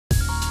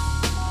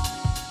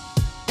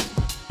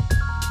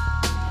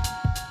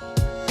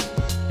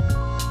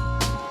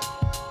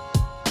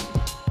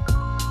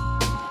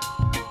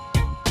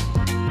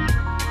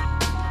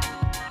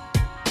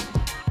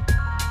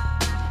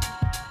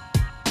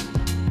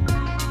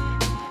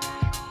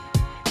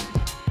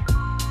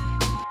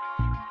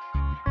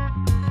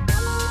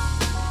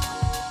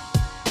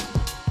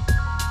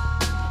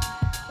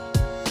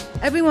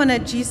Everyone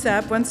at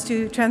GSAPP wants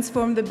to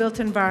transform the built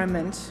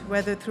environment,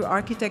 whether through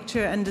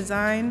architecture and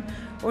design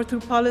or through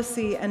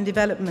policy and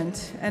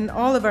development, and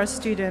all of our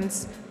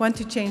students want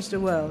to change the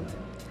world.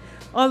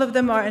 All of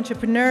them are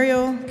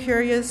entrepreneurial,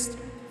 curious,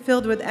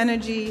 filled with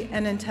energy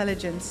and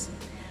intelligence.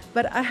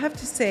 But I have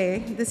to say,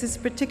 this is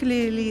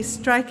particularly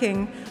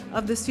striking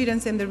of the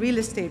students in the real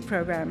estate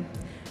program.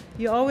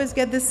 You always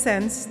get the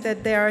sense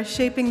that they are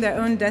shaping their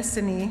own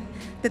destiny,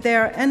 that they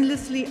are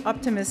endlessly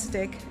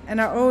optimistic and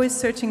are always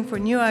searching for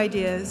new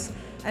ideas,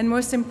 and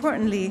most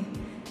importantly,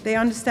 they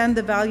understand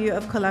the value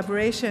of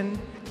collaboration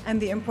and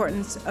the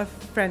importance of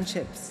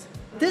friendships.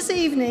 This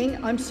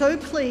evening, I'm so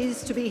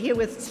pleased to be here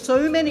with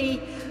so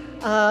many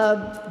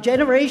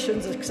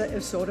generations,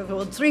 sort of,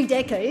 or 3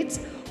 decades,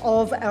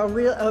 of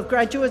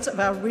graduates of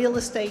our real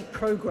estate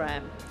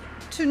program.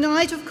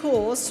 Tonight, of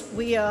course,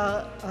 we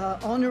are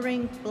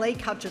honoring Blake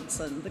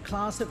Hutcheson, the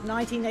class of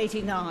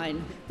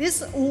 1989.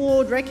 This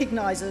award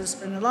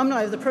recognizes an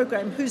alumni of the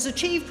program who's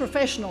achieved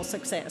professional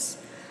success,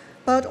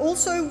 but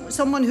also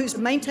someone who's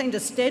maintained a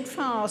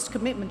steadfast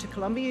commitment to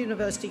Columbia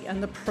University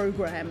and the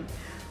program,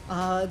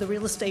 the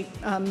real estate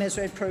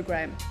MSRED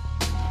program.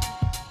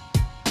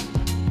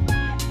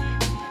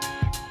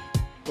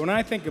 When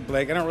I think of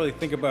Blake, I don't really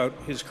think about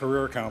his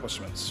career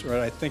accomplishments, right?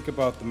 I think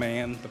about the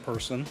man, the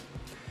person,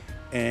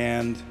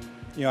 and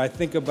I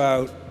think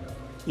about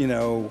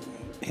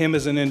him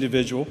as an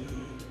individual.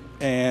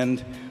 And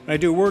when I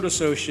do word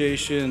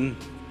association,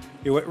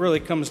 what really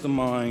comes to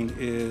mind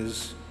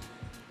is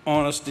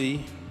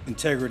honesty,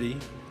 integrity,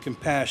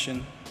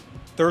 compassion,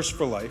 thirst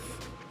for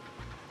life,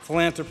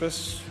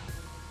 philanthropist,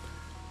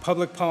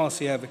 public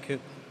policy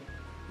advocate,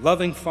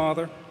 loving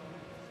father,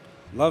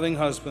 loving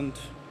husband,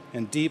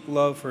 and deep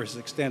love for his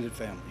extended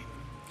family.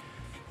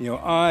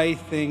 I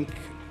think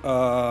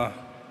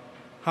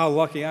how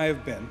lucky I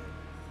have been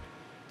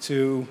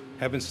to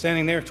have been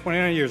standing there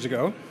 29 years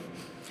ago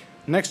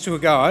next to a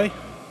guy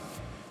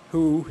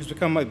who has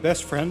become my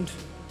best friend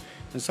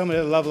and somebody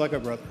I love like a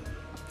brother.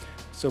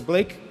 So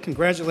Blake,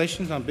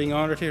 congratulations on being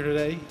honored here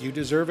today. You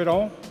deserve it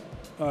all.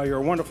 You're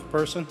a wonderful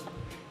person,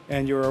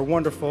 and you're a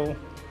wonderful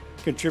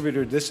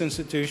contributor to this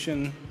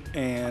institution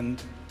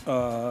and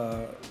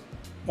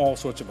all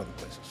sorts of other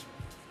places.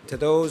 To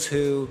those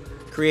who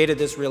created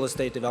this real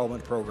estate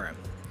development program,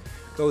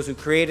 those who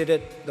created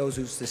it, those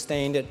who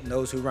sustained it, and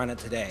those who run it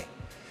today.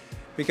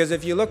 Because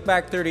if you look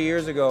back 30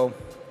 years ago,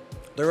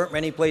 there weren't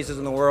many places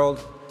in the world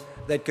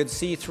that could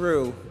see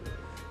through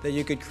that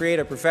you could create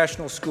a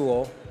professional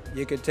school,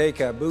 you could take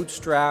a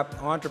bootstrap,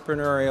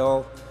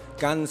 entrepreneurial,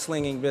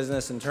 gun-slinging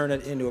business and turn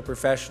it into a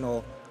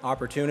professional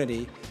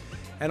opportunity.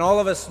 And all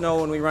of us know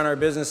when we run our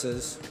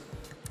businesses,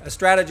 a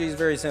strategy is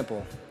very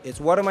simple. It's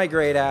what am I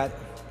great at?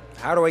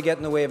 How do I get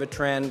in the way of a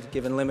trend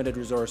given limited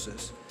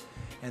resources?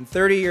 And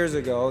 30 years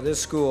ago, this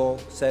school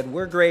said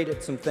we're great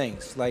at some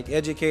things, like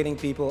educating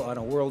people on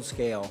a world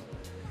scale.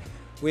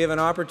 We have an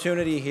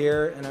opportunity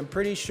here, and I'm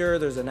pretty sure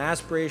there's an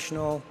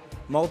aspirational,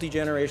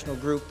 multi-generational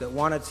group that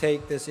want to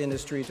take this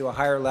industry to a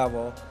higher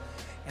level.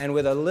 And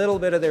with a little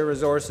bit of their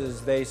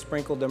resources, they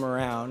sprinkled them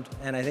around,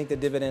 and I think the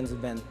dividends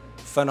have been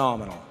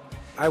phenomenal.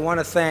 I want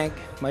to thank,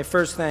 my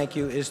first thank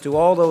you is to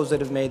all those that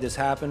have made this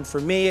happen.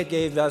 For me, it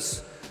gave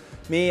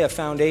me a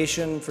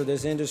foundation for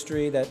this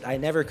industry that I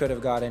never could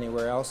have got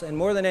anywhere else. And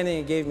more than anything,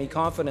 it gave me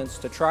confidence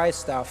to try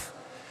stuff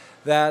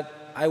that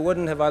I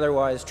wouldn't have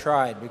otherwise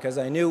tried, because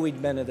I knew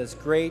we'd been at this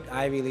great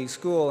Ivy League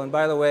school. And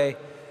by the way,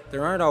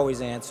 there aren't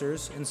always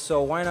answers. And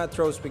so why not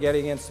throw spaghetti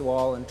against the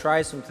wall and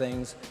try some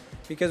things,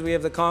 because we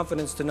have the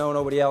confidence to know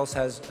nobody else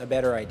has a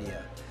better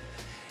idea.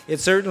 It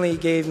certainly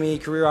gave me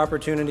career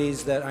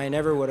opportunities that I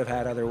never would have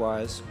had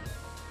otherwise.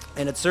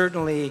 And it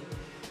certainly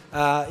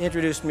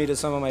introduced me to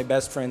some of my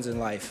best friends in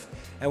life.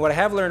 And what I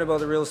have learned about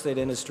the real estate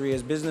industry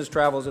is business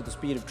travels at the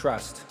speed of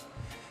trust.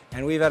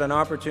 And we've had an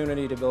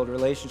opportunity to build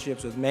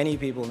relationships with many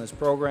people in this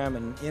program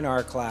and in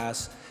our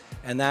class,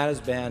 and that has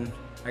been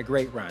a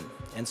great run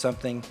and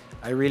something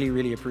I really,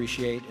 really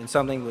appreciate, and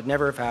something that would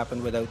never have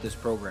happened without this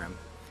program.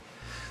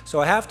 So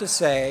I have to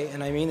say,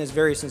 and I mean this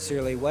very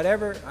sincerely,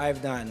 whatever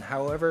I've done,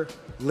 however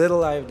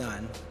little I've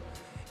done,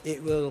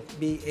 it will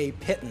be a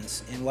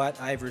pittance in what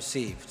I've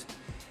received.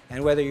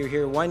 And whether you're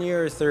here 1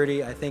 year or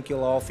 30, I think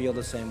you'll all feel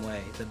the same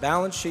way. The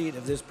balance sheet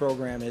of this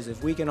program is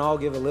if we can all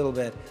give a little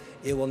bit,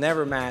 it will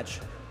never match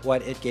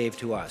what it gave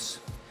to us.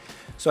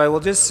 So I will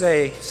just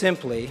say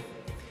simply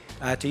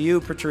to you,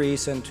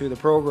 Patrice, and to the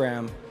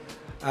program,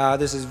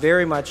 this is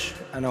very much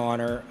an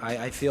honor.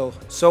 I feel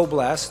so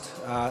blessed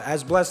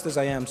as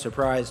I am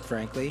surprised,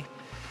 frankly.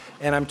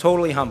 And I'm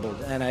totally humbled,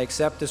 and I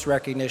accept this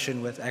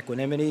recognition with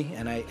equanimity,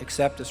 and I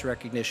accept this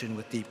recognition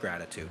with deep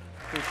gratitude.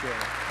 Appreciate it.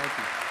 Thank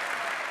you.